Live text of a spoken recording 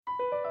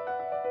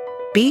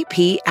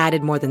BP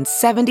added more than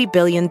 $70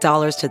 billion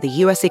to the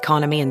U.S.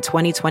 economy in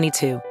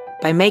 2022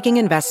 by making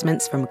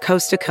investments from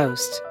coast to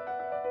coast.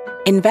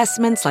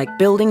 Investments like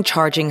building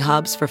charging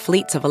hubs for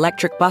fleets of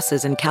electric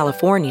buses in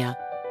California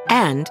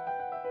and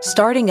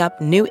starting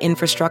up new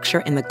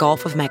infrastructure in the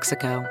Gulf of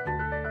Mexico.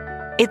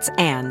 It's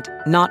and,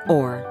 not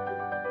or.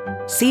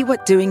 See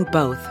what doing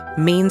both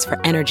means for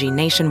energy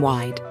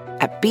nationwide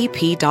at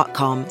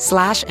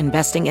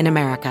bp.com/investing in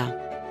America.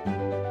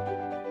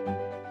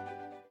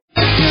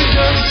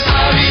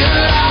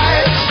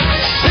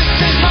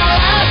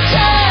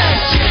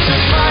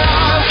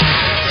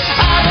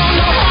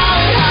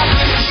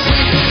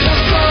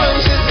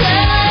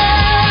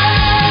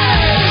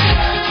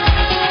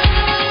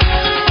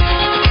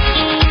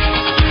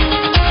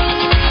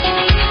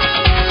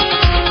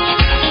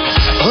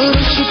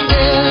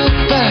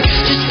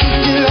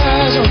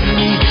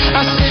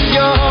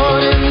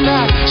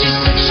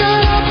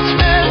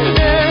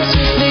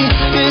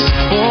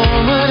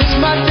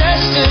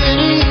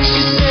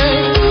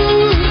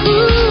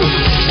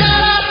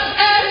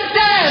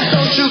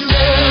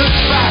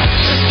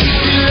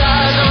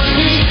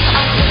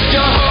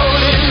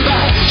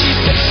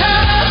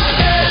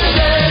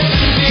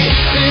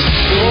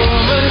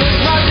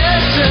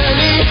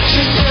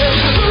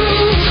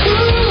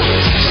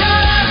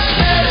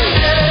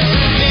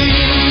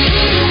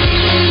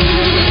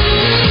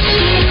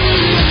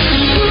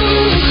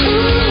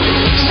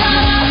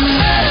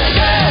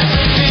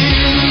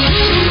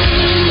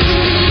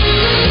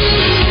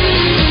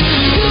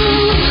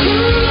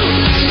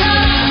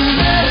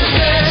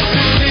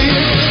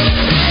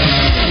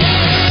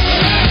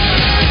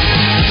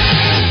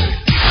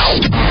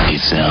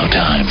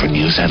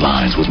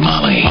 Headlines with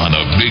Molly on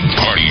the Big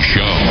Party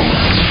Show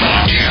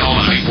on Channel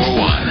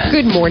 94.1.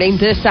 Good morning.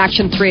 This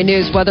Action 3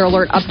 News weather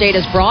alert update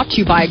is brought to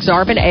you by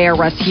Exarban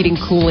ARS Heating,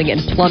 Cooling,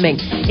 and Plumbing.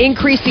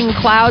 Increasing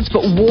clouds,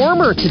 but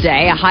warmer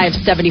today. A high of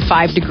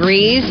 75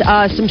 degrees.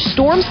 Some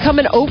storms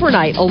coming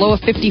overnight. A low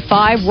of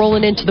 55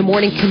 rolling into the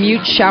morning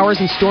commute. Showers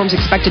and storms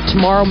expected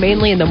tomorrow,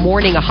 mainly in the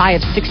morning. A high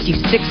of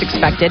 66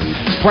 expected.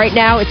 Right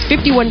now, it's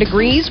 51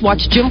 degrees.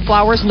 Watch Jim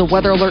Flowers and the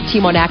weather alert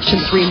team on Action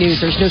 3 News.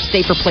 There's no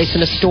safer place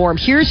in a storm.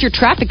 Here's your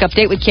traffic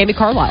update with Cammie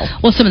Carlisle.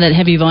 Well, some of that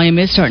heavy volume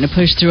is starting to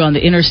push through on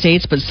the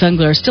interstates, but sun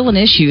glare is still an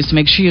issue, so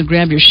make sure you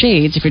grab your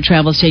shades if your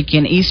travel is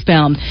taking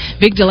eastbound.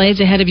 Big delays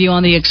ahead of you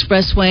on the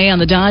expressway, on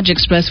the Dodge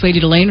Expressway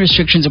due to lane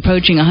restrictions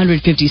approaching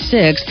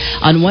 156.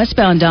 On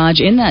westbound Dodge,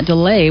 in that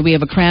delay, we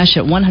have a crash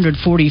at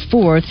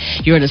 144th.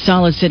 You're at a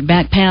solid sit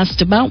back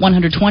past about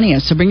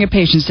 120th, so bring your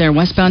patience there.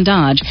 Westbound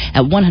Dodge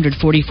at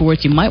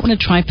 144th. You might want to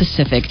try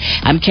Pacific.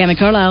 I'm Cammie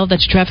Carlisle.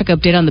 That's your traffic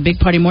update on the Big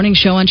Party Morning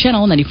Show on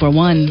Channel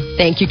 94.1.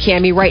 Thank you,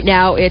 Cammie. Right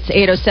now, it's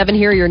 8:07.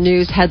 Here are your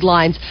news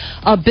headlines.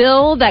 A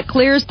bill that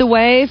clears the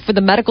way for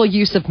the medical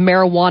use of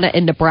marijuana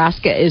in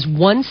Nebraska is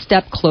one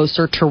step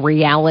closer to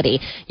reality.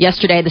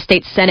 Yesterday, the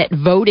state Senate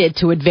voted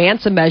to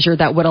advance a measure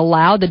that would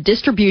allow the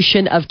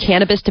distribution of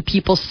cannabis to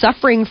people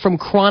suffering from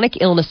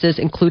chronic illnesses,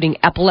 including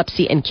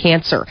epilepsy and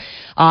cancer.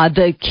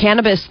 The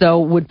cannabis, though,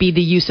 would be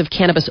the use of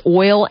cannabis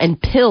oil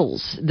and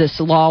pills. This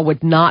law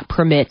would not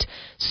permit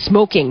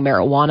smoking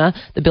marijuana.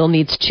 The bill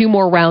needs 2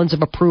 more rounds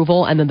of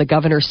approval and then the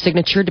governor's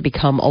signature to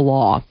become a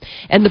law.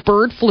 And the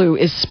bird flu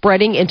is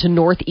spreading into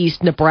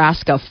northeast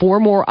Nebraska. 4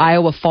 more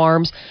Iowa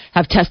farms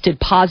have tested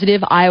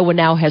positive. Iowa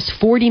now has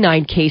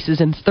 49 cases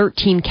in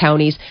 13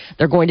 counties.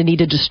 They're going to need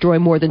to destroy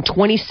more than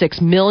 26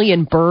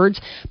 million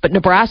birds. But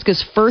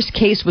Nebraska's first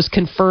case was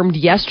confirmed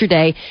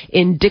yesterday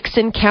in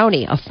Dixon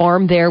County, a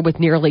farm there with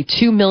nearly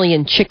 2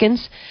 million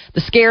chickens.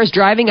 The scare is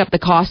driving up the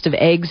cost of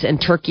eggs and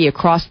turkey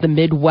across the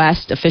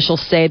Midwest.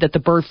 Officials say that the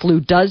bird flu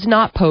does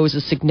not pose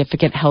a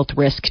significant health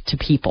risk to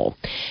people.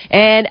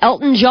 And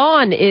Elton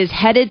John is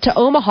headed to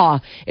Omaha.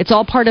 It's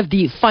all part of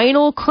the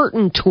Final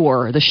Curtain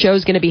Tour. The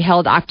show's going to be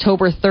held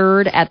October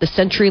 3rd at the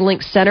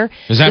CenturyLink Center.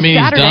 Does that mean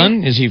he's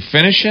done? Is he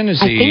finishing? Is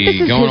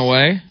he going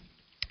away?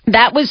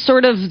 That was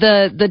sort of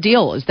the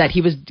deal, is that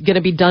he was going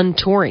to be done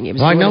touring. He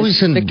was doing his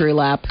victory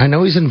lap. I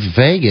know he's in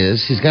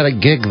Vegas. He's got a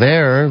gig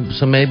there,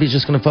 so maybe he's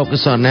just going to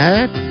focus on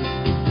that.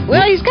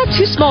 Well, he's got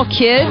 2 small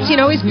kids. You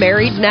know, he's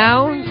married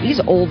now.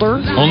 He's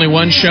older. Only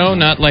one show,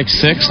 not like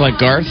 6 like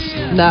Garth?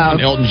 No.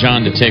 And Elton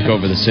John to take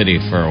over the city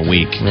for a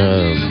week.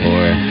 Oh,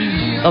 boy.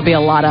 There'll be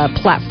a lot of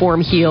platform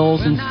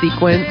heels and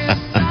sequins.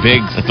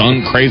 Big,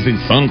 crazy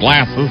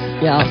sunglasses.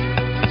 Yeah.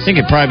 I think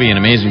it'd probably be an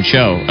amazing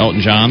show, Elton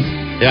John.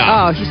 Yeah.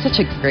 Oh, he's such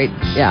a great,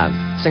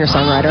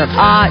 singer-songwriter.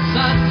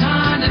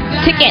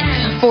 Tickets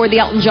for the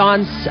Elton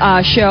John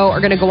show are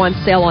going to go on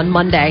sale on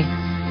Monday.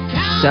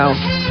 So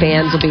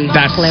fans will be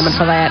clamming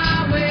for that.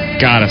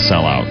 Gotta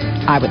sell out.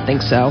 I would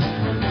think so.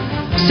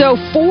 So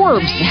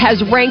Forbes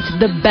has ranked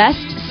the best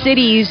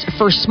cities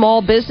for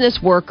small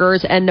business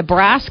workers, and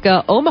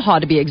Nebraska, Omaha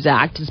to be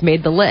exact, has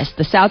made the list.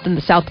 The South and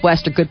the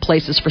Southwest are good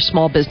places for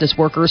small business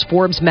workers.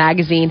 Forbes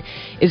magazine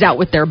is out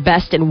with their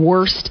best and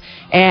worst.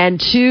 And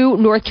 2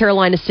 North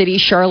Carolina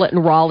cities, Charlotte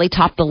and Raleigh,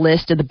 top the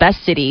list of the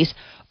best cities.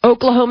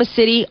 Oklahoma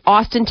City,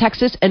 Austin,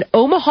 Texas, and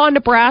Omaha,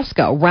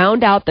 Nebraska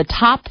round out the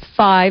top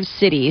 5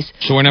 cities.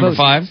 So we're number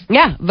 5?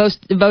 Yeah,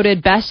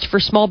 voted best for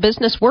small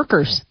business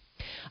workers.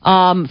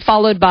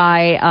 Followed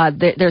by,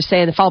 they're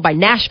saying, followed by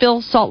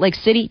Nashville, Salt Lake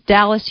City,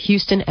 Dallas,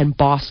 Houston, and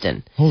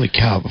Boston. Holy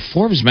cow.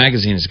 Forbes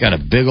magazine has got a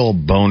big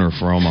old boner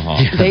for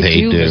Omaha. Yeah, they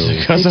do. Is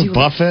it because of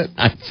Buffett?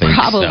 I think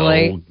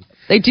Probably. so.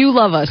 They do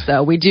love us,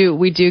 though. We do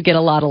get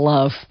a lot of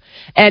love.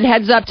 And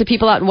heads up to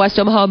people out in West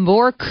Omaha,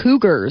 more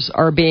cougars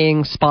are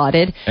being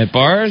spotted. At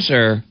bars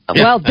or?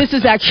 Well, this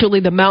is actually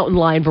the mountain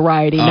lion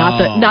variety, not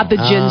the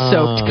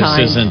gin-soaked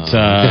kind. This isn't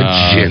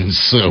the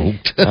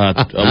gin-soaked.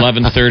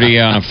 11:30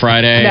 on a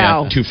Friday.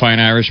 No. 2 fine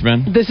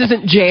Irishmen. This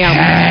isn't jam.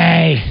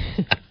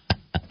 Hey,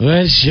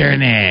 what's your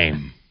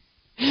name?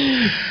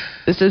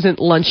 This isn't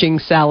lunching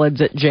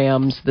salads at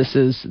Jams. This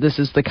is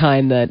the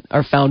kind that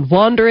are found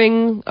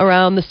wandering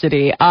around the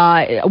city.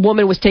 A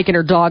woman was taking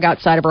her dog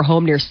outside of her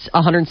home near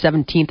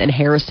 117th and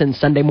Harrison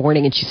Sunday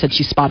morning, and she said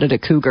she spotted a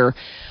cougar.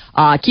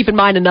 Keep in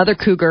mind, another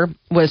cougar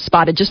was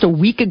spotted just a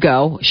week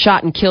ago,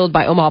 shot and killed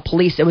by Omaha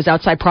police. It was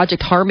outside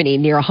Project Harmony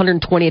near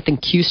 120th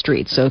and Q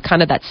Street, so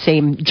kind of that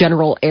same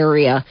general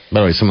area. By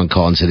the way, someone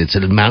called and said it's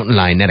a mountain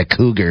lion, not a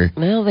cougar.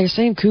 Well, they're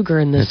saying cougar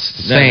in this.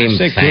 It's the same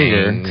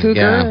thing. Cougar.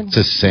 Yeah, it's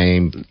the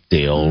same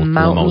deal Mountain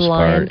for the most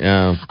lion. part.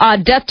 Yeah.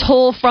 Death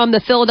toll from the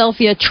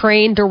Philadelphia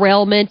train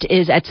derailment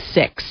is at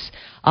 6.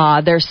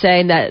 They're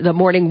saying that the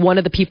morning one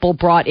of the people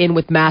brought in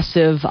with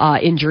massive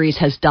injuries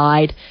has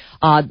died.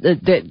 A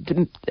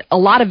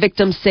lot of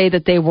victims say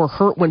that they were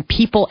hurt when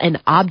people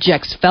and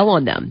objects fell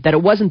on them, that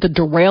it wasn't the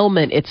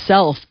derailment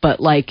itself, but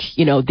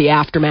the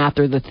aftermath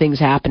or the things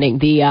happening.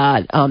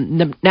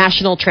 The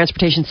National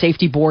Transportation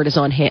Safety Board is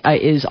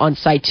on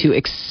site to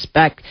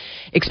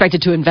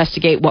expected to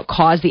investigate what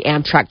caused the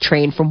Amtrak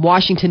train from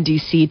Washington,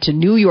 D.C. to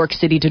New York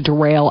City to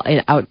derail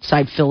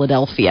outside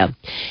Philadelphia.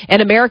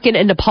 And American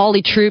and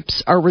Nepali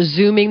troops are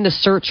resuming the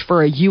search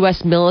for a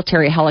U.S.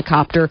 military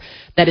helicopter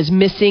that is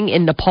missing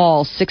in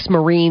Nepal. 6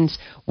 Marines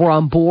were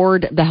on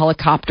board the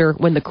helicopter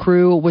when the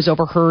crew was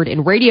overheard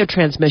in radio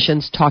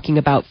transmissions talking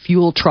about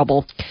fuel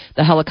trouble.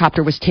 The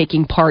helicopter was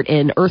taking part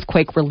in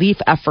earthquake relief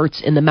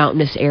efforts in the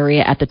mountainous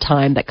area at the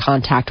time that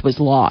contact was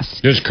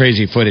lost. There's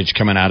crazy footage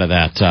coming out of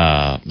that.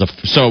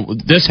 So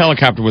this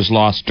helicopter was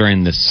lost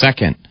during the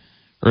second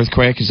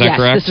earthquake, is that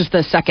correct? Yes, this is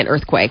the second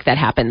earthquake that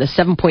happened, the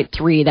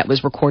 7.3 that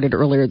was recorded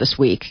earlier this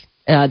week.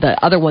 The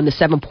other one, the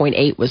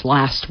 7.8, was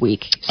last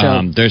week.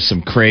 So there's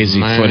some crazy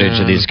footage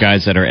of these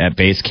guys that are at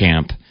base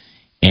camp,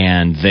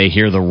 and they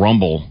hear the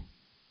rumble,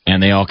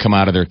 and they all come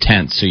out of their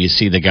tents. So you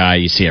see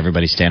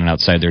everybody standing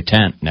outside their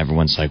tent, and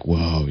everyone's like,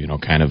 whoa,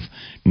 kind of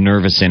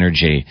nervous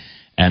energy.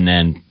 And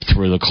then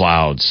through the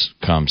clouds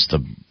comes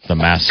the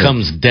massive...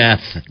 Comes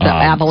death. The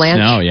avalanche.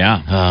 No,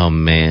 yeah. Oh,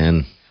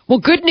 man. Well,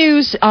 good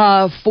news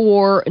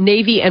for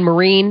Navy and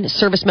Marine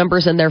service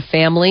members and their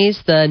families.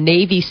 The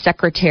Navy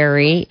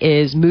Secretary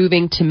is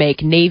moving to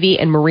make Navy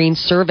and Marine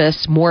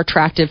service more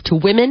attractive to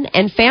women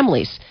and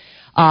families.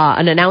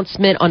 An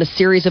announcement on a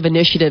series of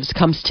initiatives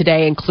comes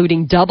today,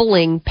 including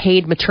doubling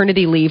paid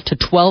maternity leave to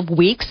 12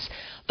 weeks.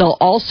 They'll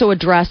also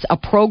address a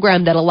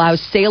program that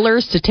allows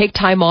sailors to take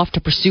time off to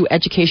pursue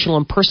educational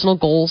and personal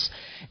goals.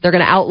 They're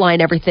going to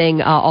outline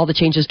everything, all the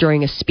changes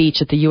during a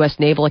speech at the U.S.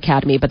 Naval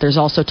Academy. But there's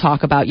also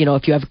talk about,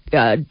 if you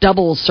have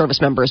double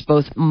service members,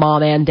 both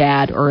mom and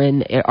dad are in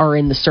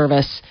the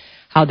service,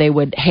 how they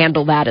would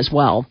handle that as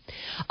well.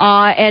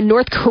 And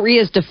North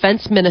Korea's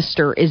defense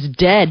minister is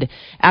dead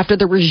after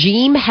the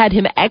regime had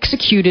him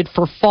executed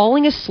for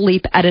falling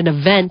asleep at an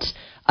event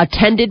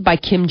attended by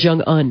Kim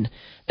Jong-un.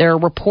 There are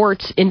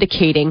reports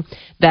indicating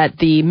that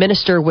the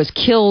minister was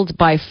killed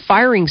by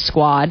firing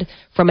squad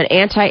from an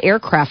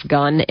anti-aircraft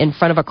gun in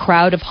front of a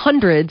crowd of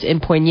hundreds in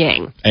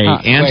Pyongyang.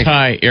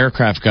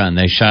 Anti-aircraft gun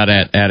they shot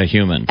at a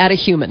human. At a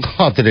human.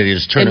 Oh, did they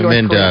just turn him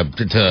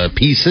into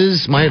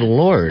pieces? My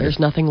Lord. There's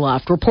nothing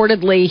left.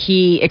 Reportedly,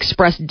 he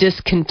expressed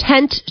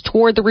discontent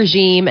toward the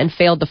regime and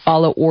failed to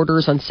follow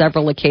orders on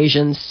several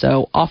occasions,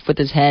 so off with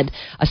his head.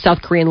 A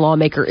South Korean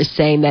lawmaker is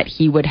saying that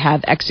he would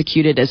have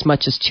executed as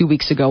much as 2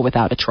 weeks ago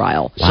without a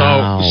trial.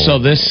 Wow. So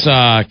this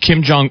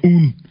Kim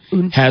Jong-un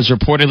has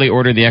reportedly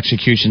ordered the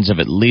executions of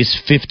at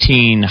least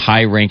 15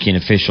 high-ranking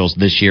officials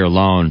this year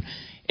alone.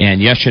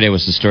 And yesterday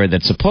was the story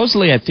that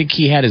supposedly, I think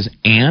he had his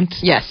aunt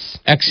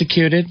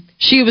executed.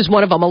 She was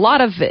one of them. A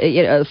lot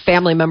of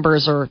family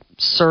members are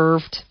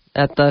served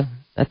at the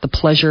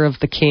pleasure of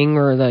the king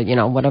or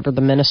the whatever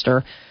the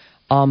minister.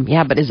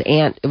 But his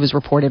aunt, it was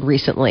reported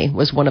recently,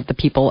 was one of the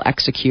people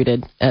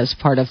executed as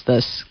part of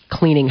this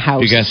cleaning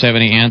house. Do you guys have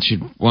any aunts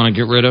you'd want to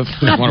get rid of?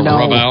 Want to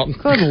rub out?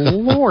 Good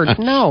Lord,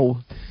 no.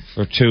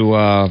 For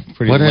 2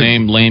 pretty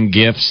lame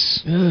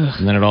gifts.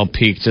 And then it all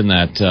peaked in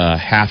that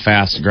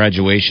half-assed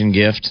graduation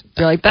gift.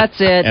 You're like, that's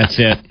it. That's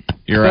it.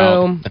 You're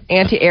Boom. Out.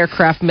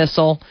 Anti-aircraft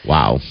missile.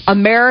 Wow.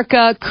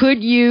 America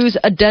could use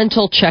a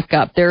dental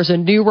checkup. There's a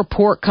new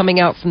report coming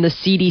out from the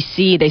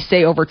CDC. They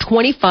say over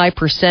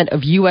 25%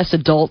 of U.S.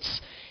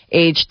 adults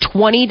aged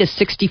 20 to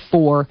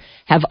 64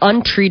 have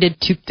untreated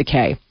tooth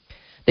decay.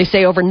 They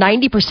say over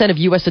 90% of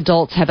U.S.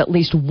 adults have at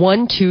least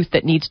one tooth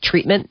that needs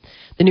treatment.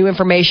 The new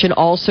information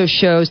also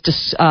shows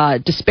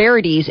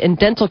disparities in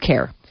dental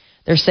care.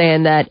 They're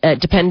saying that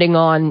depending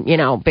on,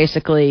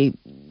 basically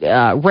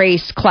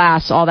race,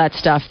 class, all that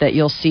stuff, that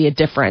you'll see a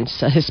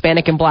difference.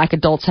 Hispanic and black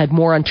adults had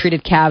more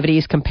untreated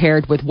cavities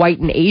compared with white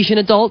and Asian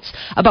adults.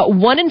 About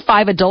 1 in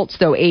 5 adults,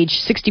 though, age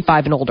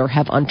 65 and older,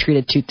 have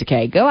untreated tooth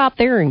decay. Go out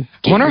there and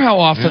get wonder how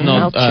often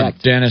mouth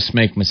checked. dentists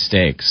make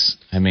mistakes.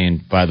 I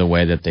mean, by the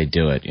way that they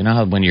do it. You know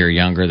how when you're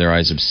younger, they're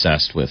always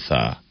obsessed with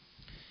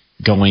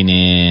going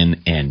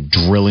in and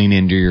drilling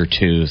into your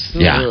tooth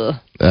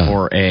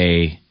for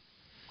a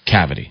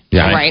cavity.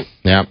 Yeah. Right.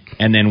 Yeah.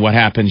 And then what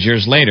happens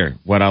years later?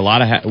 What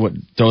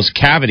those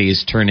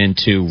cavities turn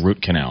into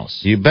root canals.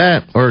 You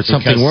bet. Or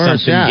something Because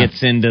worse. something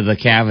gets into the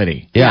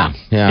cavity. Yeah.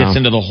 Gets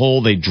into the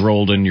hole they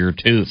drilled in your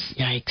tooth.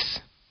 Yikes.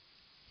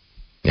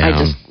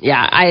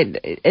 Yeah.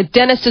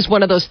 Dentist is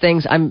one of those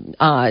things. I'm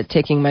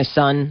taking my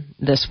son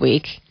this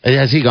week.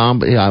 Has he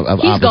gone? Yeah,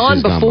 He's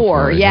gone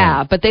before,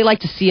 yeah, but they like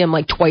to see him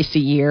like twice a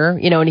year,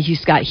 and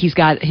he's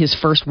got his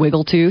first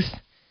wiggle tooth.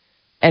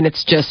 And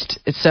it's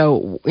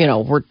so,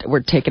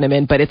 we're taking him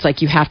in, but it's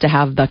like you have to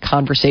have the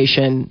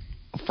conversation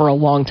for a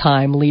long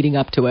time leading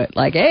up to it.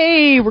 Like,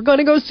 hey, we're going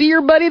to go see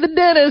your buddy the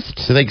dentist.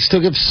 So they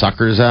still give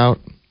suckers out?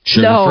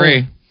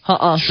 Sugar-free.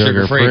 No.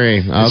 Sugar-free.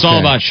 It's Okay. all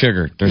about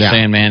sugar. They're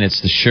saying, man,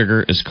 it's the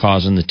sugar is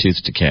causing the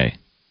tooth decay.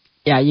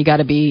 Yeah, you got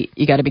to be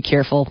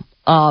careful.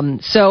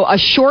 So a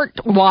short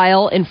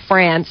while in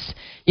France,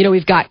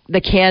 we've got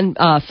the Cannes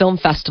Film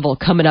Festival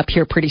coming up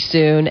here pretty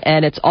soon,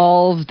 and it's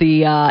all of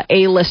the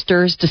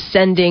A-listers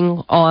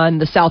descending on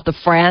the south of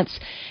France.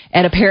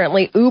 And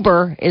apparently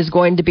Uber is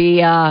going to be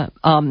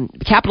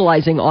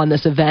capitalizing on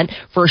this event.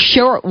 For a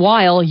short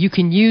while, you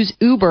can use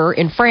Uber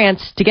in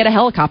France to get a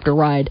helicopter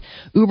ride.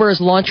 Uber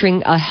is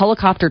launching a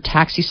helicopter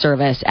taxi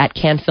service at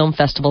Cannes Film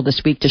Festival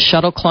this week to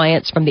shuttle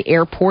clients from the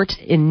airport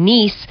in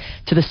Nice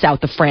to the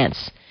south of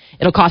France.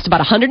 It'll cost about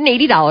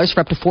 $180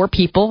 for up to 4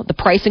 people. The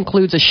price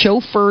includes a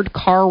chauffeured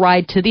car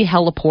ride to the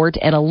heliport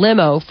and a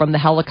limo from the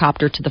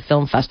helicopter to the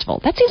film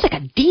festival. That seems like a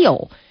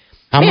deal.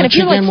 How much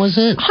again was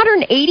it?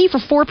 $180 for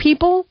 4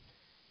 people.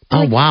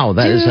 Oh, wow.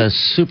 That is a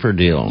super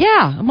deal.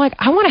 Yeah. I'm like,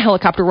 I want a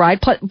helicopter ride.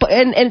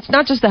 And it's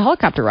not just the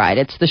helicopter ride.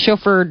 It's the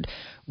chauffeured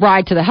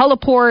ride to the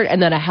heliport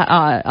and then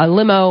a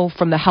limo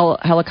from the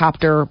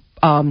helicopter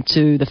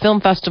to the film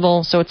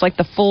festival. So it's like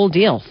the full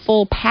deal,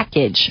 full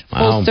package,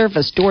 full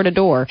service, door to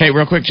door. Hey,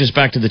 real quick, just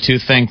back to the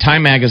tooth thing.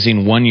 Time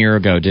Magazine 1 year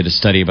ago did a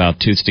study about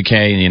tooth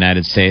decay in the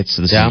United States.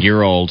 So this is a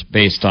year old,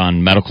 based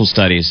on medical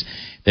studies.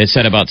 They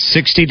said about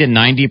 60 to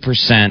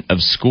 90% of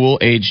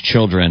school-age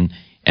children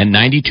and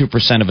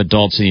 92% of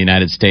adults in the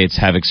United States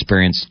have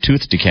experienced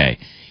tooth decay.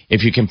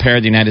 If you compare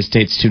the United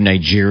States to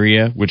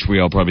Nigeria, which we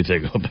all probably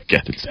think, oh my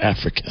God, it's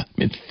Africa,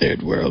 I'm in the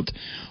third world.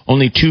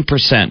 Only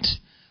 2%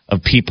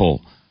 of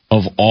people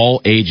of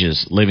all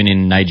ages living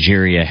in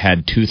Nigeria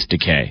had tooth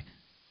decay.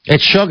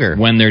 It's sugar.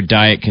 When their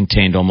diet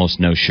contained almost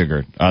no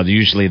sugar.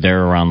 Usually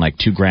they're around like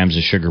 2 grams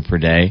of sugar per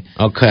day.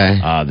 Okay.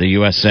 The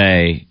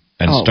USA,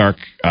 in stark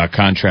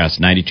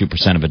contrast,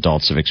 92% of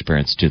adults have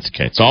experienced tooth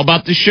decay. It's all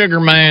about the sugar,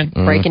 man.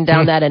 Breaking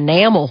down that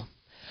enamel.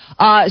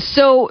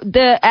 So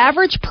the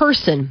average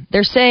person,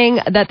 they're saying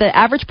that the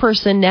average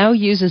person now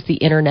uses the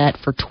internet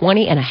for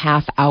 20 and a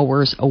half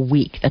hours a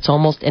week. That's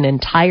almost an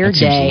entire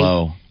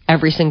day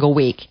every single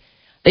week.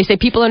 They say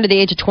people under the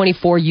age of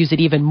 24 use it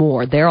even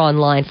more. They're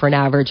online for an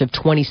average of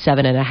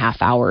 27 and a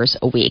half hours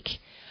a week.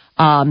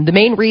 The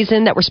main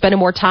reason that we're spending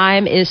more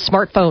time is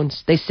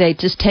smartphones. They say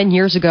just 10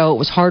 years ago, it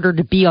was harder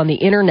to be on the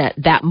internet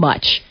that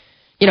much.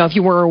 If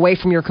you were away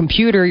from your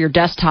computer, your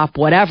desktop,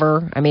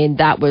 whatever, I mean,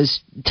 that was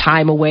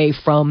time away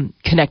from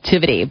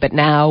connectivity. But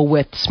now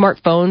with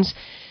smartphones,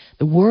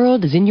 the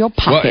world is in your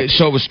pocket. Well,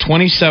 so it was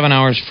 27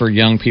 hours for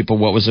young people.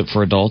 What was it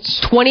for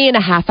adults? 20 and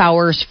a half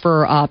hours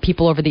for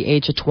people over the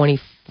age of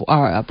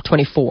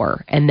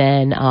 24, and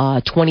then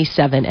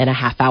 27 and a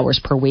half hours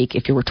per week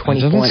if you were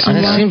 24 and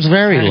under. That seems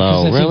very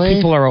low, really.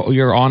 People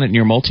you're on it and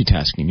you're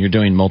multitasking. You're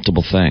doing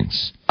multiple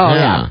things. Oh,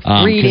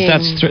 yeah. Reading,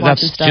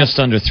 that's just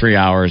under 3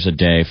 hours a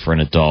day for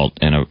an adult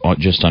and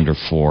just under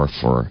 4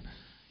 for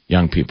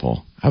young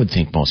people. I would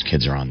think most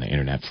kids are on the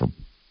internet for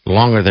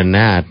longer than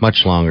that,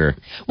 much longer.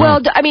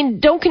 Well, I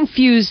mean, don't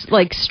confuse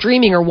like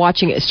streaming or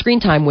watching screen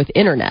time with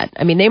internet.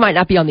 I mean, they might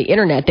not be on the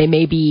internet. They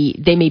may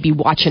be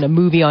watching a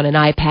movie on an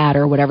iPad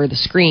or whatever the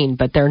screen,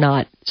 but they're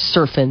not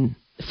surfing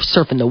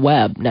the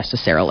web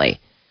necessarily.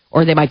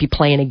 Or they might be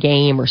playing a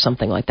game or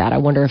something like that. I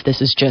wonder if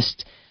this is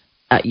just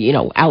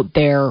out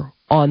there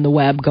on the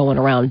web, going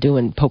around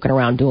poking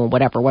around doing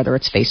whatever, whether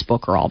it's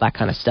Facebook or all that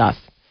kind of stuff.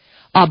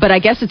 But I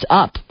guess it's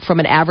up from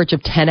an average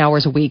of 10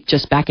 hours a week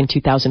just back in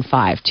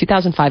 2005.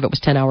 2005, it was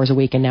 10 hours a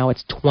week, and now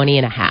it's 20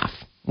 and a half.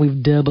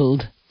 We've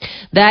doubled.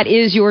 That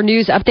is your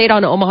news update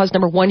on Omaha's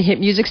 #1 hit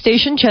music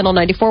station, Channel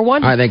 94.1. All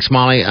right, thanks,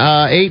 Molly.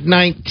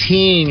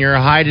 819, your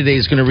high today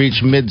is going to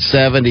reach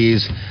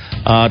mid-70s.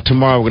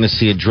 Tomorrow we're going to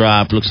see a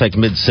drop. Looks like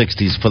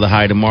mid-60s for the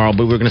high tomorrow,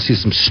 but we're going to see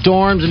some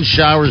storms and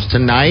showers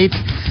tonight.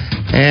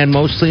 and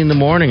mostly in the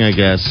morning, I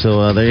guess.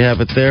 So there you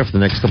have it there for the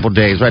next couple of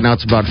days. Right now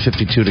it's about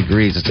 52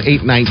 degrees. It's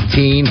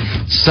 8:19.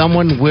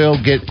 Someone will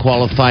get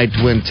qualified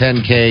to win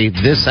 $10K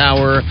this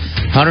hour.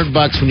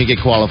 $100 when you get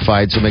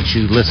qualified, so make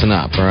sure you listen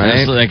up, all right?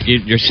 It's like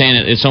you're saying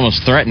it's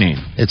almost threatening.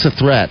 It's a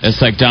threat.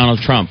 It's like Donald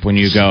Trump when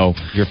you go,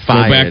 you're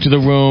fired. Go back to the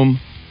room,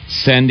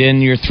 send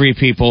in your 3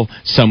 people,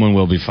 someone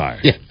will be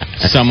fired. Yeah.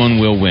 Someone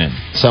will win.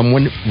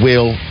 Someone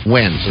will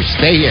win. So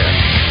stay here.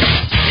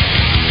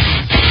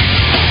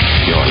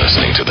 You're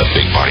listening to The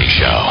Big Party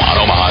Show on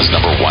Omaha's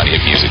 #1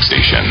 hit music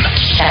station.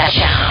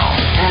 Channel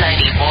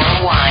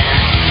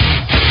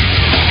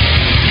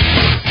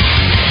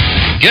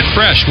 94.1. Get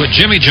fresh with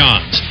Jimmy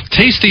John's.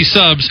 Tasty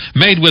subs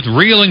made with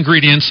real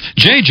ingredients.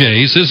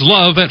 JJ's is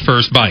love at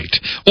first bite.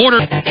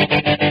 Order.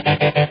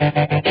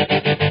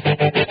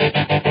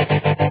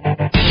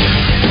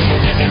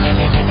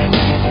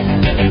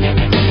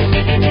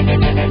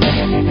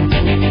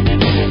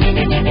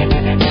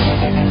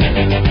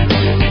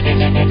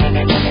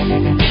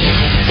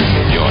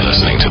 You're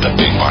listening to The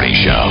Big Party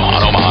Show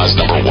on Omaha's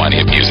 #1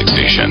 hit music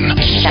station.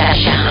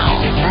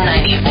 Channel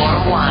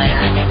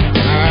 94.1.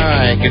 All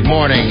right, good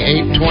morning.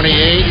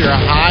 8:28. Your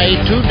high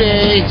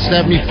today,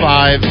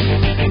 75.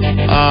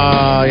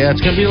 Yeah,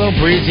 it's going to be a little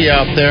breezy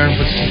out there.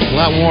 It's a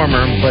lot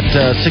warmer, but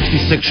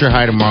 66 your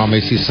high tomorrow.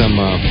 May see some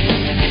of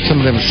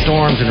them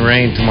storms and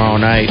rain tomorrow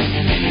night.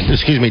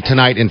 Excuse me,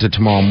 tonight into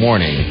tomorrow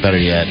morning. Better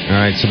yet. All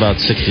right, it's about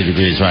 60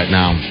 degrees right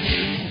now.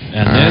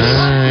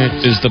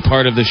 And this is the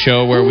part of the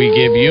show where we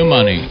give you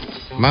money.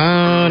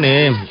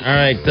 Money. All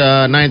right,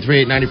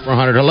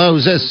 938-9400. Hello,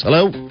 who's this?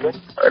 Hello?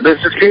 This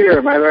is Peter.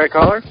 Am I the right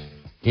caller?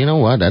 You know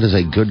what? That is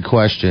a good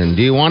question.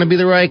 Do you want to be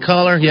the right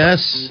caller?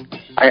 Yes?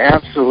 I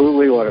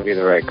absolutely want to be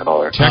the right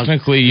caller.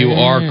 Technically, you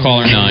are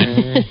caller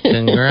 9.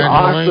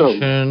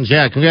 Congratulations. Awesome.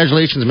 Yeah,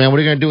 congratulations, man. What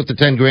are you going to do with the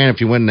 10 grand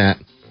if you win that?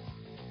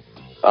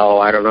 Oh,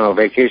 I don't know.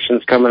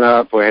 Vacation's coming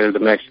up. We're headed to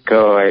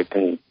Mexico. I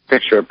can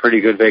picture a pretty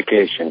good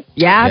vacation.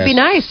 Yeah, it'd be Yes.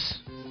 nice.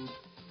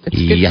 It's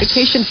good Yes.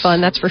 vacation fun,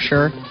 that's for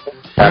sure.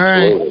 All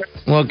right. Absolutely.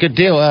 Well, good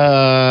deal.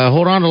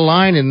 Hold on the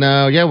line, and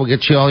yeah, we'll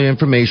get you all your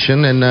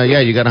information. And yeah,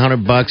 you got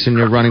 $100, and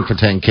you're running for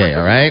 10K.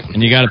 All right.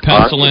 And you got to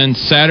pencil in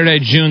Saturday,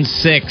 June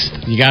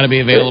 6th. You got to be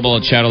available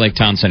at Shadow Lake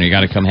Town Center. You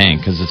got to come hang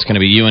because it's going to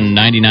be you and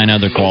 99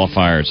 other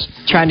qualifiers.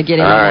 Trying to get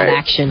in All on right.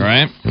 action. All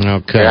right?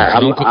 Okay. Yeah,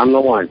 don't go- I'm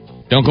the one.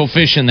 Don't go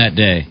fishing that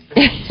day.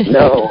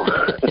 No.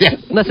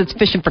 Unless it's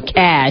fishing for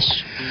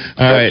cash.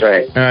 All right. That's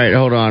right. All right.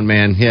 Hold on,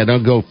 man. Yeah,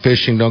 don't go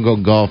fishing. Don't go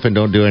golfing.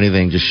 Don't do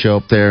anything. Just show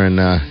up there and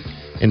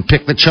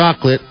pick the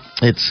chocolate.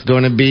 It's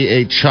going to be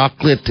a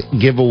chocolate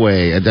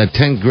giveaway. A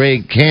 10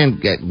 grade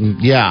can.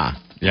 Yeah.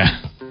 Yeah.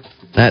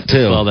 That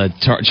too. Well, the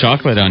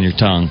chocolate on your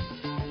tongue.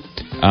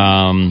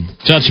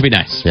 So that should be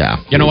nice. Yeah.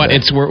 You know what?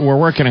 We're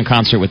working in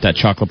concert with that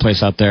chocolate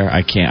place out there.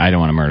 I don't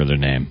want to murder their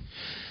name.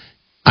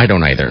 I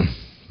don't either.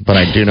 But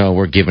I do know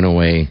we're giving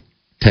away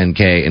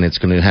 10K, and it's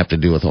going to have to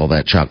do with all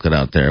that chocolate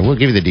out there. We'll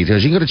give you the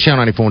details. You can go to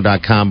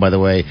channel94.com, by the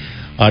way,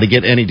 to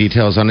get any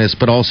details on this,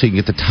 but also you can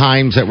get the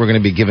times that we're going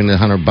to be giving the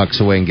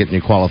 $100 away and getting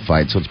you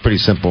qualified. So it's pretty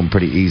simple and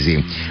pretty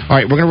easy. All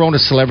right, we're going to roll into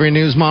celebrity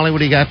news. Molly, what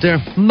do you got there?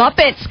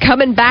 Muppets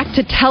coming back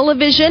to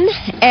television,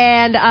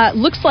 and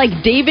looks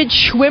like David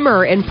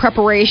Schwimmer, in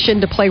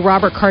preparation to play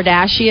Robert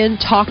Kardashian,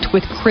 talked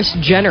with Kris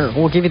Jenner.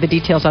 We'll give you the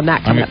details on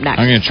that coming up next.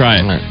 I'm going to try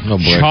it. All right. Oh,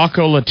 boy.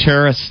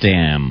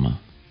 Chocolateristam.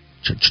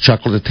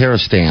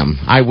 Chocolateristam.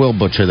 I will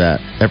butcher that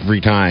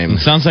every time. It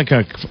sounds like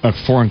a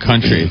foreign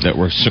country that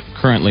we're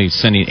currently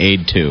sending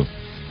aid to.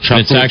 But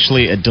it's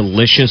actually a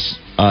delicious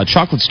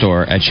chocolate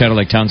store at Shadow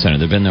Lake Town Center.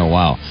 They've been there a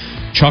while.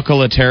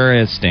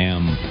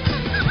 Chocolateristam.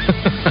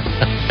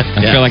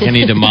 I feel like I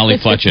need to Molly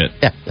Fletch it.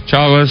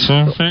 Chocolate.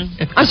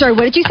 I'm sorry,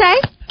 what did you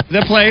say?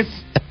 The place.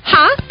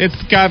 Huh?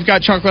 I've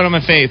got chocolate on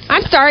my face.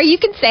 I'm sorry, you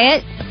can say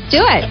it. Do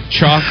it.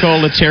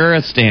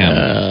 Chocolateristam.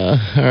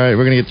 All right,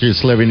 we're going to get through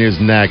celebrity news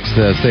next.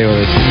 Stay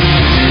with us.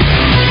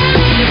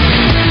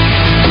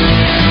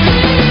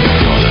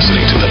 You're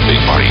listening to The Big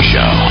Party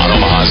Show on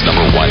Omaha's #1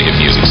 hit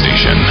music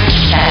station.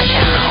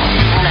 Channel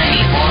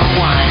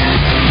 94.1.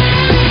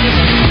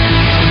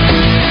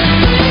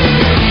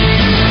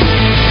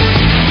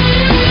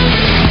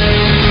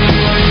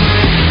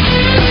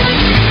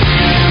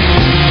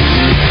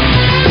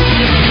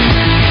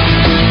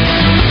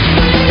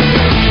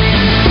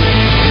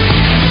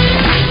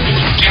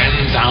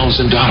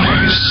 $10,000,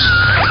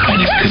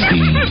 and it could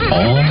be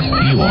all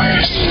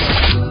yours.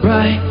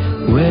 Right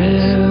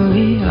where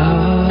we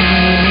are.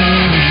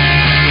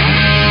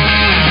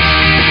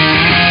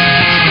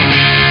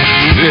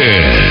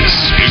 This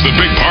is The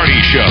Big Party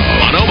Show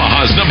on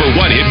Omaha's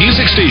 #1 hit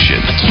music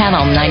station.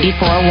 Channel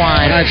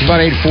 94.1. It's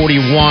about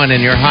 8:41,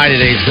 and your high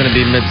today is going to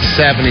be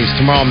mid-70s.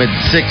 Tomorrow,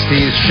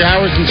 mid-60s.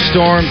 Showers and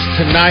storms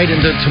tonight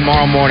into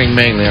tomorrow morning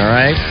mainly, all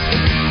right?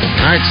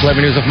 All right,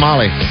 celebrity news with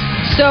Molly.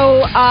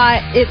 So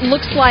it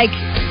looks like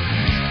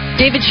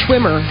David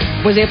Schwimmer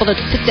was able to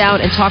sit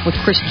down and talk with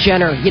Kris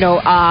Jenner. You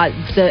know,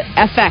 the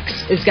FX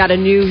has got a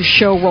new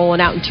show rolling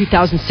out in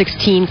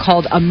 2016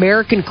 called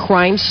American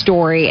Crime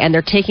Story, and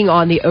they're taking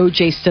on the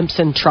O.J.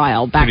 Simpson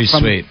trial. Pretty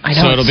sweet. I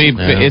know, so it'll be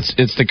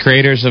it's the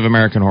creators of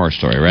American Horror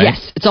Story, right?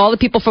 Yes, it's all the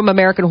people from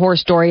American Horror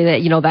Story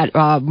that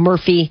that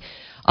Murphy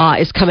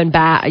is coming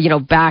back.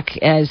 Back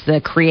as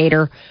the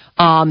creator.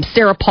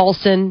 Sarah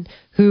Paulson,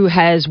 who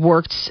has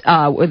worked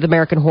with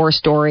American Horror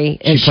Story,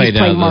 and she's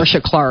playing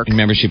Marcia Clark.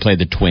 Remember, she played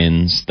the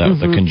twins,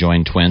 the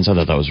conjoined twins. I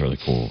thought that was really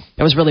cool.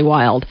 That was really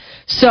wild.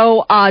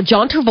 So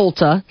John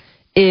Travolta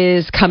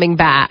is coming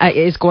back.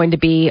 Is going to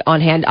be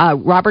on hand.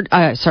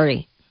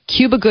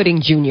 Cuba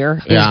Gooding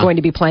Jr. is going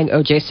to be playing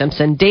O.J.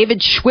 Simpson.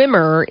 David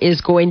Schwimmer is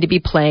going to be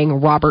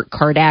playing Robert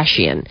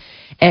Kardashian.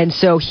 And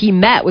so he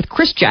met with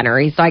Kris Jenner.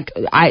 He's like,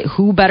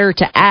 who better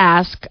to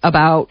ask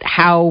about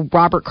how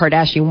Robert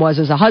Kardashian was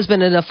as a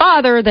husband and a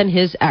father than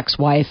his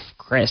ex-wife,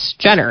 Kris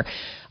Jenner.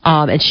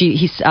 And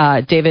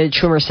David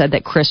Schwimmer said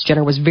that Kris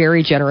Jenner was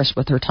very generous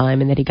with her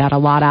time and that he got a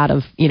lot out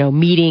of,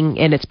 meeting,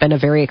 and it's been a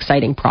very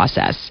exciting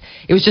process.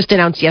 It was just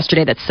announced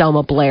yesterday that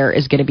Selma Blair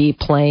is going to be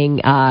playing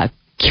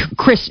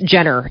Kris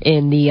Jenner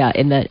in the I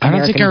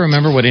don't think I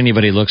remember what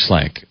anybody looks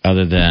like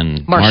other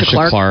than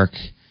Marcia Clark.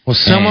 Well,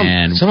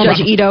 and Judge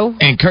Ito.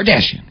 And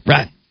Kardashian,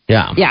 right?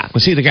 Yeah.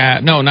 Was he the guy?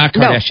 No, not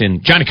Kardashian. No.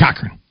 Johnny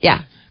Cochran.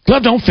 Yeah.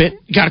 Glove don't fit.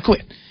 You got to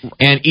quit.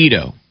 And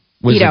Ito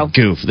was a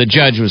goof. The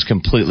judge was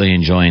completely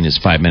enjoying his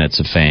 5 minutes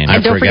of fame.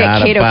 And don't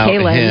forget Kato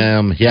Kaelin.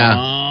 Him. Yeah.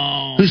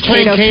 Oh. Who's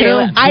playing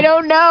Kato? I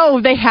don't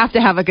know. They have to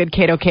have a good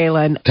Kato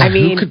Kaelin.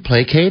 Who could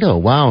play Kato?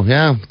 Wow,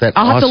 yeah. That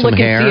I'll have to look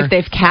hair. and see if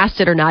they've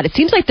cast it or not. It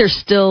seems like they're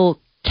still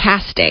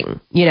casting,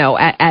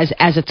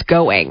 as it's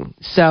going.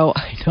 So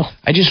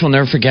I just will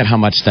never forget how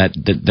much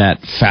that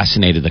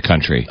fascinated the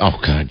country. Oh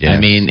God, yeah. I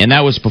mean, and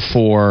that was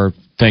before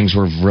things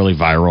were really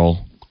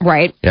viral.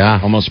 Right. Yeah.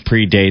 Almost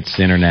predates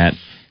the internet.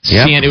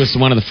 Yep. It was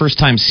one of the first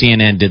times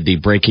CNN did the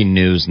breaking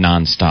news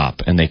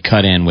nonstop, and they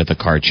cut in with a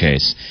car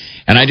chase.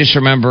 And I just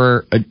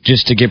remember,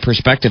 just to give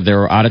perspective, there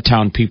were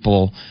out-of-town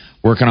people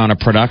working on a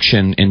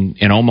production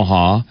in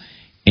Omaha,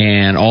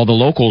 and all the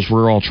locals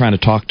were all trying to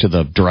talk to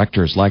the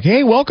directors, like,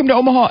 hey, welcome to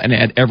Omaha. And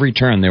at every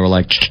turn, they were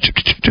like,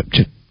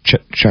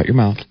 shut your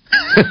mouth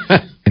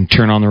and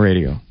turn on the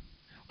radio.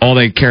 All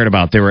they cared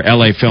about, they were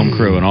L.A. film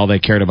crew, and all they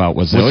cared about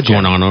was what's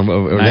going on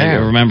over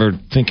there. I remember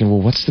thinking,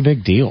 well, what's the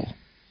big deal?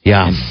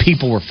 Yeah. And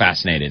people were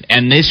fascinated.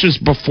 And this was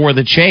before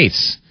the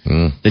chase.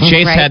 The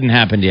chase hadn't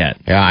happened yet.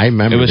 Yeah, I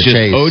remember the chase.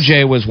 It was just chase.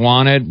 O.J. was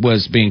wanted,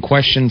 was being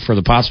questioned for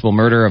the possible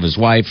murder of his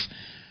wife.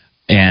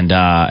 And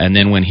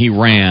then when he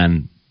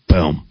ran,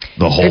 boom,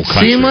 the whole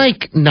country. It seemed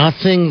like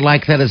nothing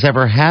like that has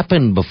ever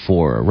happened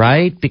before,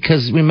 right?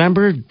 Because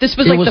remember, this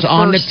was like it was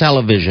on the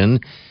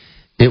television,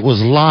 it was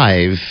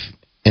live,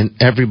 and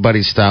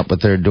everybody stopped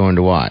what they're doing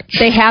to watch.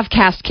 They have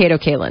cast Kato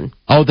Kaelin.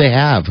 Oh, they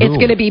have? Who? It's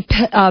going to be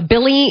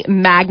Billy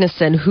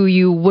Magnuson, who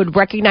you would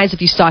recognize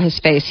if you saw his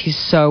face. He's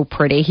so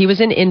pretty. He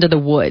was in Into the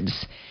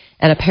Woods,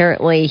 and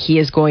apparently he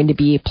is going to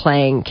be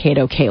playing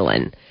Kato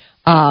Kaelin.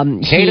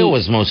 Kato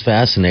was most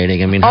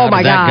fascinating. I mean, how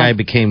did that guy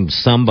became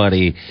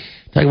somebody?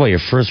 Talk about your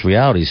first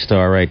reality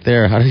star right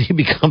there. How did he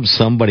become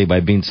somebody by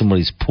being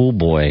somebody's pool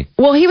boy?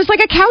 Well, he was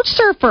like a couch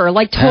surfer,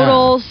 like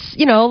total,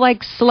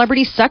 like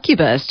celebrity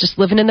succubus, just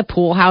living in the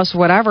pool house or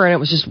whatever, and it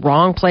was just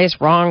wrong place,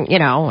 wrong,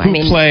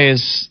 Who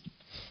plays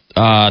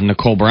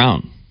Nicole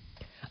Brown?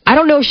 I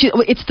don't know.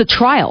 It's the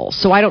trial,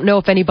 so I don't know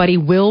if anybody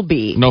will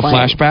be. No playing.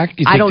 Flashback?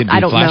 You think I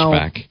don't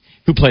flashback? know.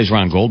 Who plays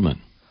Ron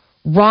Goldman?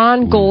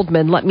 Ron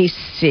Goldman, let me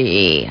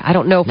see. I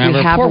don't know if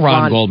we have poor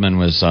Ron Goldman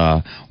was,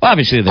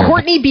 obviously there.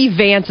 Courtney B.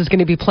 Vance is going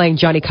to be playing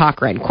Johnny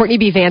Cochran. Courtney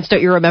B. Vance,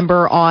 don't you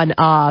remember on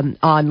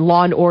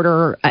Law and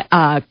Order,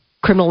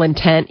 Criminal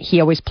Intent? He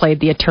always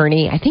played the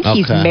attorney. I think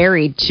he's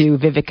married to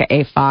Vivica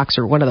A. Fox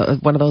or one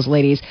of those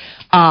ladies.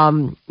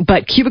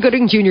 But Cuba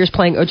Gooding Jr. is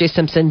playing O.J.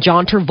 Simpson.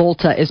 John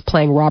Travolta is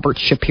playing Robert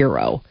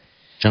Shapiro.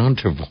 John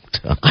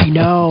Travolta. I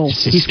know.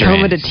 He's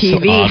coming to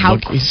TV. So How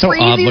he's so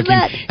crazy odd is looking.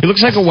 that? He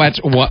looks like a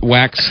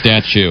wax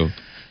statue.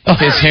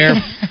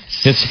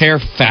 His hair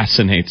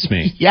fascinates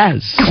me.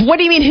 Yes. What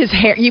do you mean his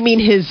hair? You mean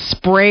his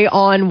spray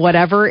on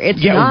whatever?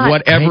 It's not.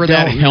 Whatever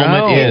that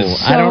helmet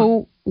is.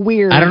 So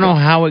weird. I don't know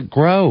how it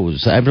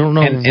grows. I don't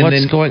know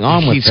what's going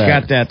on with that. He's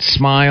got that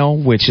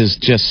smile, which is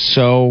just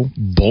so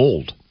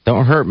bold.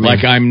 Don't hurt me.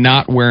 Like I'm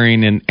not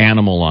wearing an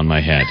animal on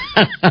my head.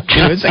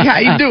 It's like, how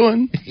you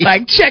doing?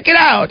 Like, check it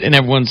out. And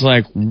everyone's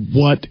like,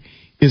 what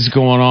is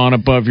going on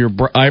above your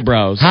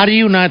eyebrows? How do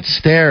you not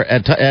stare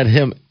at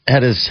him,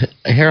 at his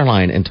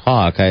hairline and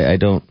talk? I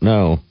don't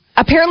know.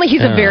 Apparently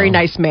he's a very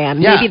nice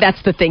man. Yeah. Maybe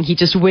that's the thing. He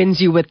just wins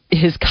you with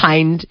his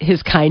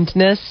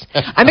kindness.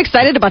 I'm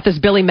excited about this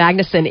Billy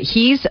Magnuson.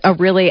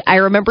 I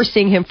remember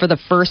seeing him for the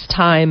first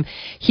time.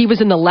 He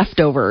was in The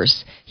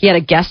Leftovers. He had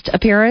a guest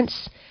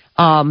appearance.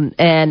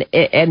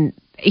 And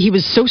he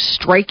was so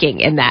striking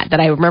in that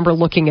I remember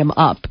looking him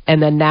up,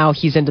 and then now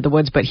he's into the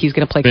woods, but he's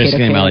going to play Kato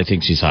Basically, Kaelin. Melly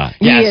thinks he's hot.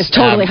 He is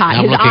totally hot.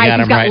 I'm His looking eyes, at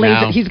him right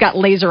now. He's got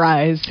laser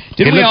eyes.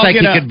 He looks like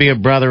he could be a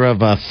brother of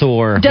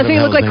Thor. Doesn't he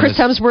look like Chris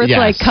Hemsworth's Yes.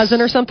 like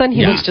cousin or something?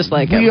 He looks just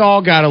like him. We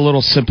all got a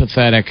little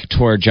sympathetic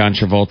toward John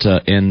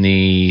Travolta in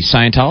the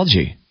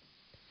Scientology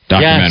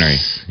documentary.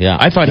 Yes. Yeah.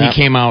 I thought he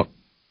came out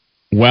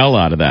well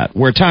out of that.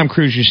 Where Tom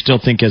Cruise, you still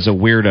think is a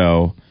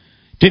weirdo.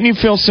 Didn't you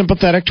feel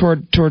sympathetic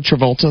toward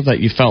Travolta,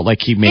 that you felt like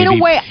he maybe In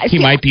a way,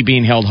 might be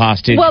being held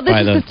hostage Well, this by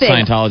is the the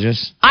thing.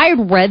 Scientologists? I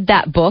had read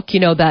that book,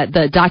 that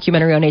the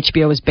documentary on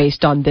HBO is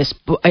based on this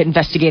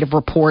investigative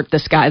report,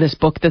 this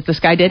book that this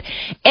guy did.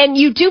 And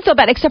you do feel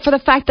bad, except for the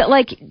fact that,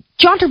 like,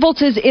 John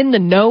Travolta is in the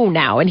know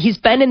now, and he's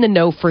been in the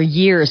know for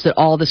years that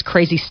all this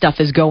crazy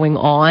stuff is going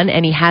on,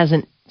 and he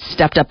hasn't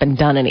stepped up and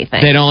done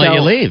anything. They don't let you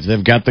leave.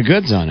 They've got the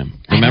goods on him.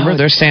 Remember,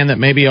 they're saying that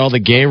maybe all the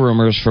gay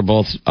rumors for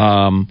both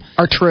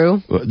are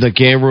true. The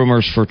gay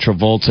rumors for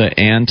Travolta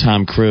and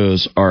Tom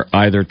Cruise are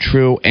either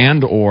true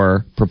and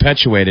or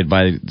perpetuated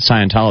by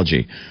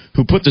Scientology,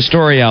 who put the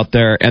story out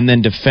there and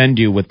then defend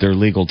you with their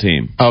legal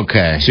team.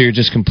 Okay. So you're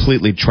just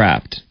completely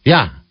trapped.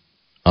 Yeah.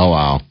 Oh,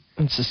 wow.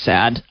 It's so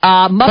sad.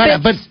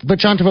 Muppets. But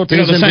John Travolta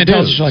The is in the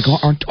Scientologists dudes. are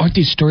like, aren't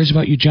these stories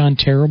about you, John,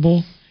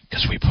 terrible?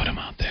 Because we put them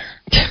out there.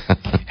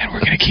 And we're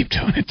going to keep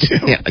doing it, too.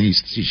 Yeah, you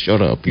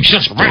shut up. You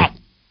shut up.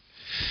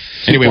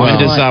 Anyway,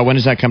 Well, when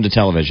does that come to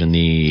television?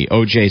 The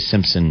O.J.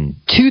 Simpson.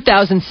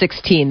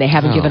 2016. They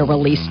haven't given a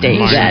release date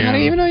yet. I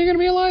don't even know you're going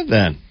to be alive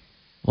then.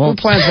 Who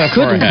plans that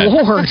far Good ahead?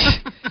 Lord.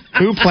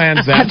 Who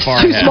plans that I far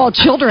have two ahead? small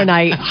children.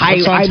 I'm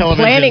television?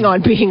 planning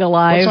on being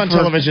alive. What's on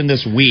television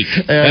this week?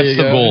 you That's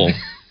the go. goal.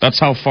 That's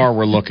how far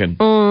we're looking.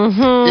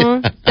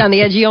 Down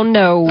the edge of your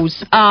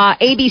nose.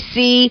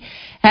 ABC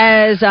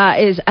has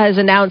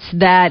announced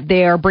that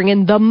they are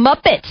bringing the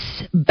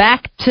Muppets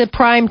back to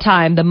prime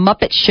time. The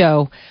Muppet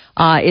Show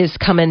is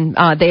coming.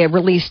 They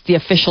released the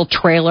official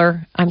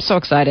trailer. I'm so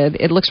excited.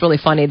 It looks really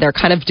funny. They're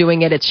kind of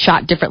doing it. It's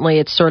shot differently.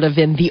 It's sort of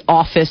in the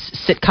Office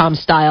sitcom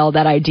style,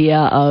 that idea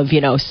of,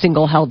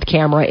 single held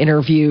camera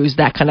interviews,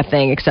 that kind of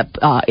thing, except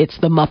it's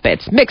the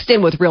Muppets mixed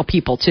in with real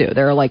people too.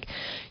 They're like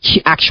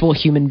actual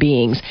human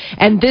beings.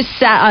 And this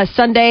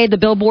Sunday, the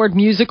Billboard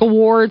Music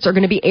Awards are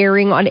going to be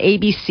airing on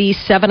ABC,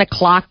 7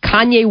 o'clock.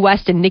 Kanye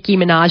West and Nicki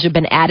Minaj have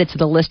been added to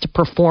the list of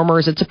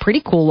performers. It's a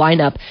pretty cool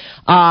lineup.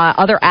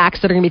 Other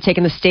acts that are going to be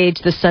taking the stage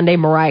this Sunday: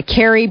 Mariah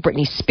Carey,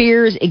 Britney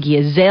Spears, Iggy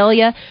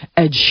Azalea,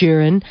 Ed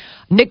Sheeran,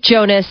 Nick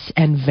Jonas,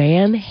 and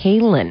Van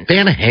Halen.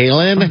 Van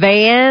Halen?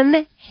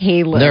 Van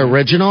Halen. The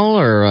original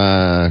or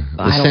I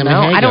don't Sammy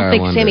know. Hagar, I don't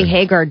think wonder? Sammy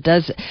Hagar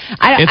does.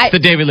 It's the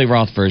David Lee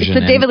Roth version.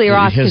 It's the David Lee and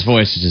Roth. His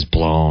voice is just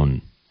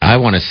blown. I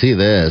want to see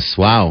this.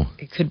 Wow.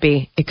 It could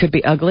be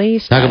ugly.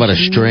 Talk about a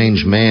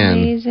strange man.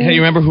 Amazing. Hey,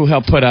 you remember who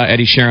helped put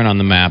Eddie Sheeran on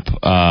the map?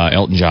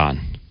 Elton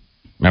John.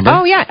 Remember?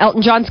 Oh, yeah.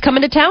 Elton John's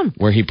coming to town.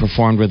 Where he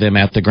performed with him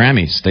at the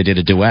Grammys. They did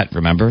a duet,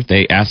 remember?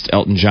 They asked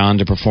Elton John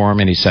to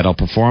perform, and he said, I'll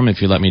perform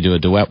if you let me do a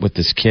duet with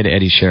this kid,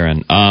 Eddie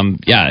Sheeran.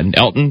 Yeah, and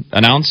Elton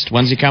announced,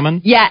 when's he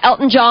coming? Yeah,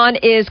 Elton John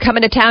is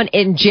coming to town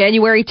in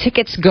January.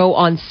 Tickets go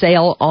on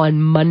sale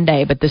on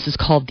Monday, but this is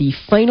called the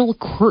Final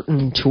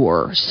Curtain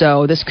Tour.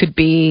 So this could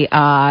be,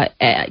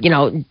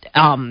 Elton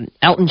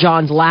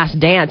John's last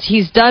dance.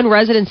 He's done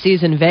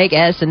residencies in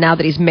Vegas, and now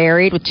that he's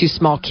married with two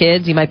small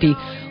kids, he might be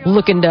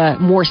looking to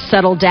more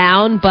settle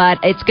down, but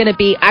it's going to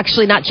be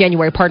actually not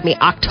January,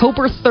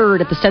 October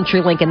 3rd at the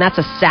CenturyLink, and that's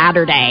a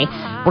Saturday.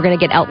 We're going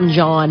to get Elton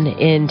John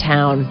in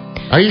town.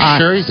 Are you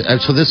sure?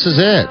 So this is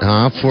it,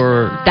 huh?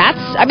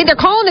 They're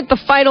calling it the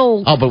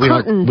Final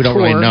Curtain we don't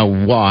Tour. really know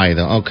why,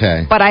 though.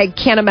 Okay. But I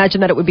can't imagine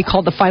that it would be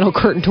called the Final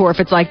Curtain Tour if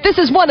it's like, this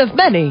is one of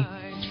many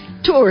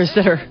tours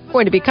that are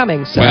going to be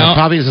coming. So. Well,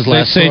 probably is his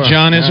last they say tour.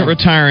 John isn't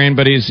retiring,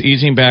 but he's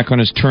easing back on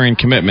his touring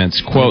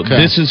commitments. Quote,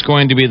 This is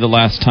going to be the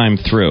last time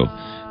through.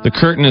 The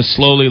curtain is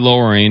slowly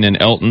lowering, and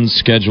Elton's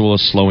schedule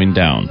is slowing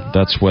down.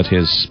 That's what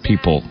his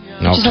people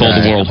told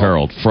the World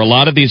Herald. For a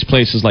lot of these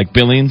places like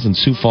Billings and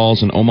Sioux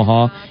Falls and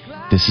Omaha,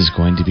 this is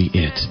going to be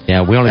it.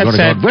 Yeah, we only go to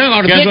You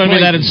guys want to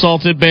be that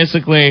insulted,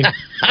 basically?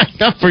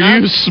 For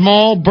you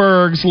small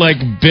burgs like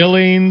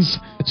Billings,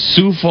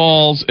 Sioux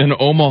Falls, and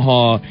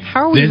Omaha,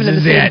 how are we even in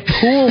the same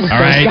pool with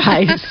those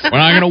guys? We're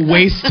not going to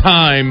waste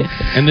time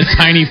in the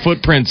tiny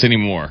footprints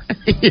anymore.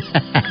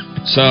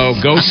 So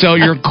go sell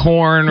your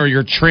corn or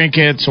your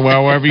trinkets or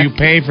however you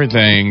pay for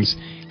things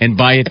and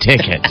buy a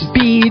ticket.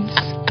 Beads.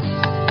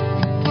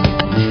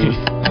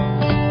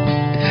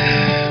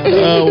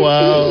 Oh,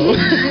 wow.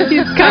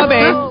 He's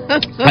coming.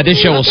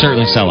 This show will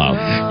certainly sell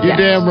out. You're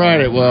damn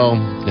right it will.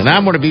 And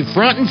I'm going to be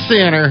front and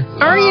center.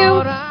 Are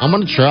you? I'm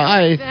going to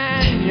try.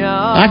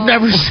 I've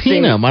never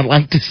seen him. I'd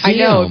like to see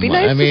him. I know. It'd be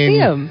nice to see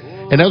him.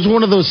 And that was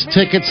one of those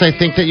tickets, I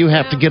think, that you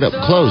have to get up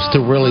close to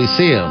really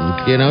see him.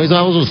 He's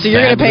always so you're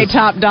going to pay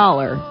top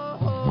dollar.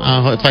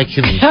 If I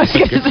can,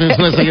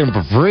 unless I get him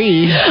for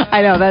free.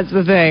 I know, that's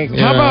the thing.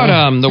 How about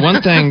the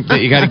one thing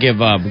that you got to give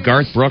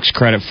Garth Brooks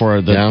credit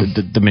for,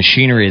 the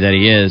machinery that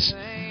he is.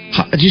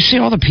 Do you see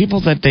all the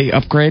people that they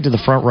upgrade to the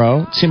front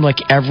row? It seemed like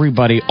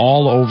everybody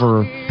all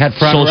over Had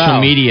front social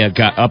row. media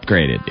got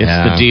upgraded. It's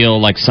Yeah. the deal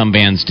like some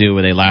bands do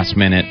where they last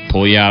minute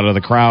pull you out of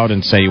the crowd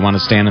and say you want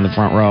to stand in the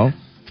front row.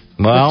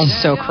 Well,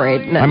 So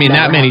great. I mean,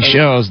 that many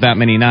shows, that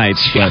many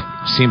nights, but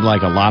seemed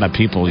like a lot of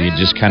people you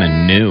just kind of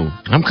knew.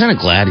 I'm kind of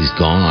glad he's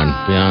gone,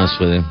 to be honest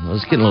with you. I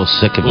was getting a little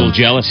sick of A little him.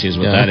 jealousy is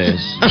what Yeah. that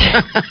is.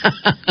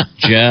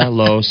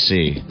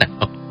 Jealousy.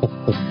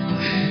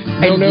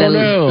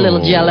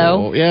 Little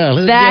Jello. Yeah,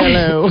 little That,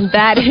 Jello.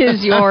 that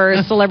is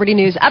your celebrity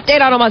news update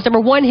on Omaha's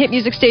 #1 hit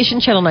music station,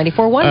 Channel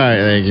 94.1. All right,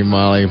 thank you,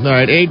 Molly. All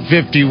right,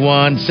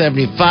 8:51,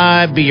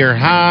 75, be your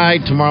high.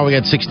 Tomorrow we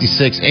got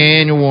 66,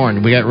 and you're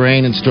warned. We got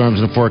rain and storms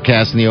in the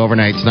forecast in the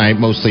overnight tonight,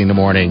 mostly in the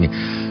morning.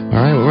 All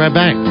right, we'll be right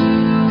back.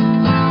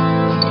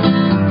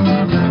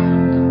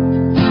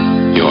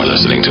 You're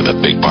listening to The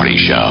Big Party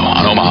Show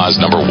on Omaha's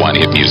 #1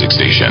 hit music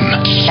station.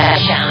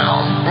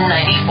 Channel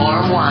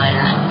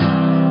 94.1.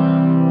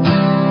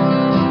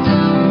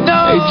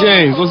 Hey,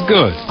 James, what's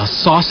good? A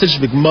sausage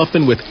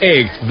McMuffin with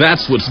egg.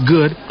 That's what's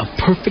good. A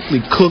perfectly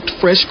cooked,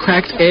 fresh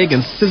cracked egg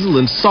and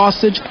sizzling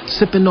sausage,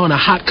 sipping on a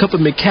hot cup of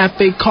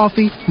McCafe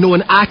coffee,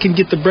 knowing I can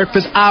get the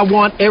breakfast I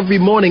want every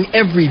morning,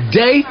 every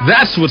day.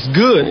 That's what's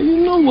good. You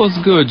know what's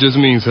good just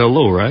means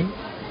hello, right?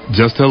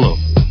 Just hello.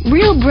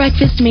 Real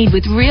breakfast made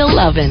with real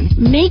lovin'.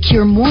 Make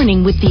your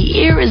morning with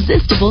the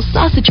irresistible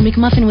Sausage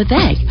McMuffin with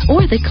egg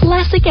or the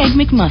classic Egg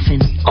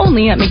McMuffin.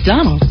 Only at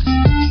McDonald's.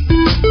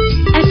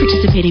 At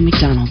participating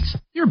McDonald's.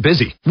 You're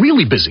busy,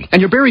 really busy,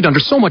 and you're buried under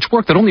so much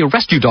work that only a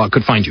rescue dog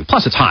could find you.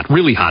 Plus, it's hot,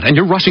 really hot, and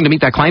you're rushing to meet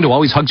that client who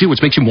always hugs you,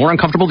 which makes you more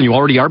uncomfortable than you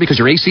already are because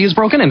your AC is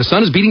broken, and the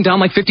sun is beating down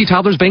like 50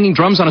 toddlers banging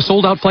drums on a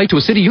sold-out flight to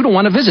a city you don't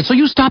want to visit. So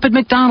you stop at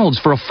McDonald's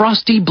for a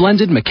frosty,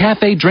 blended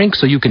McCafe drink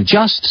so you can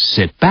just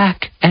sit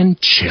back and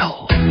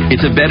chill.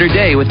 It's a better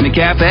day with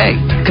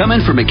McCafe. Come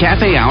in for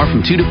McCafe hour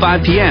from 2 to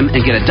 5 p.m.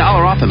 and get $1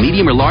 off a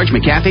medium or large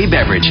McCafe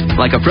beverage,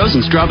 like a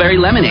frozen strawberry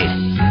lemonade.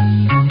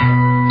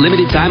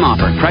 Limited time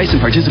offer. Price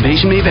and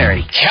participation may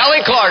vary.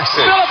 Kelly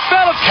Clarkson.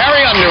 Philip.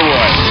 Carrie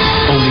Underwood.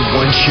 Only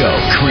one show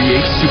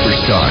creates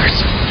superstars.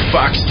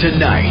 Fox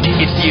Tonight.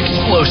 It's the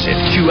explosive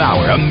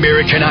 2-hour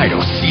American Idol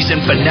season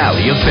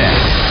finale event.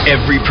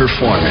 Every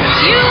performance.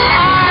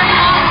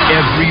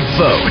 Every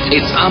vote.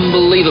 It's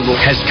unbelievable.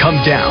 Has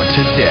come down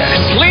to this.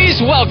 Please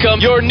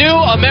welcome your new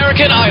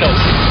American Idols.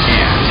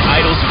 And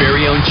Idol's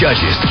very own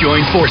judges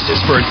join forces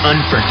for an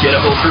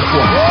unforgettable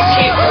performance.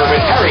 Keith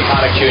Urban, Harry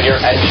Connick Jr.,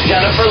 and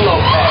Jennifer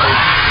Lopez.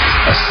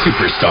 A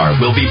superstar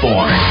will be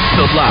born.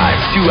 The live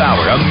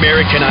 2-hour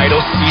American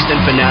Idol season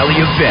finale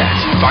event.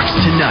 Fox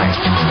Tonight.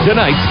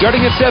 Tonight,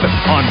 starting at 7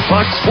 on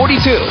Fox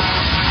 42.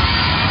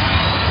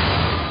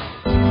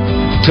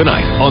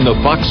 Tonight on the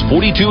Fox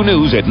 42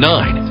 News at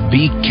 9.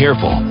 Be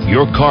careful.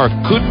 Your car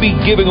could be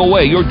giving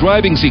away your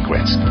driving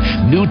secrets.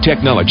 New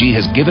technology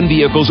has given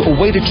vehicles a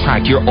way to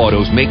track your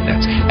auto's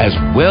maintenance as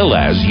well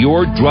as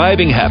your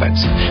driving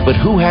habits. But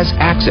who has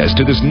access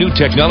to this new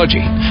technology?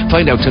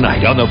 Find out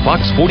tonight on the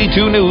Fox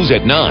 42 News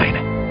at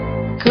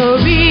 9.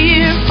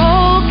 Career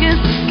focus,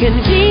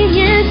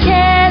 convenient,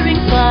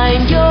 caring.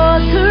 Find your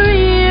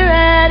career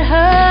at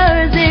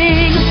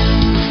Herzing.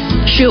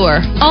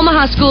 Sure,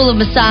 Omaha School of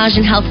Massage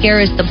and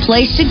Healthcare is the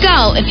place to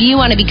go if you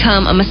want to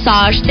become a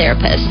massage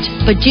therapist.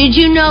 But did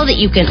you know that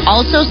you can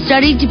also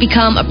study to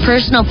become a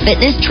personal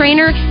fitness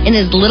trainer in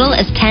as little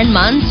as 10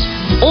 months?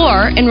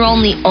 Or enroll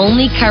in the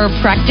only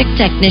chiropractic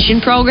technician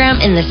program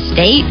in the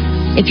state?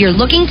 If you're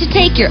looking to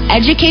take your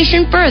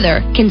education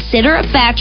further, consider a bachelor's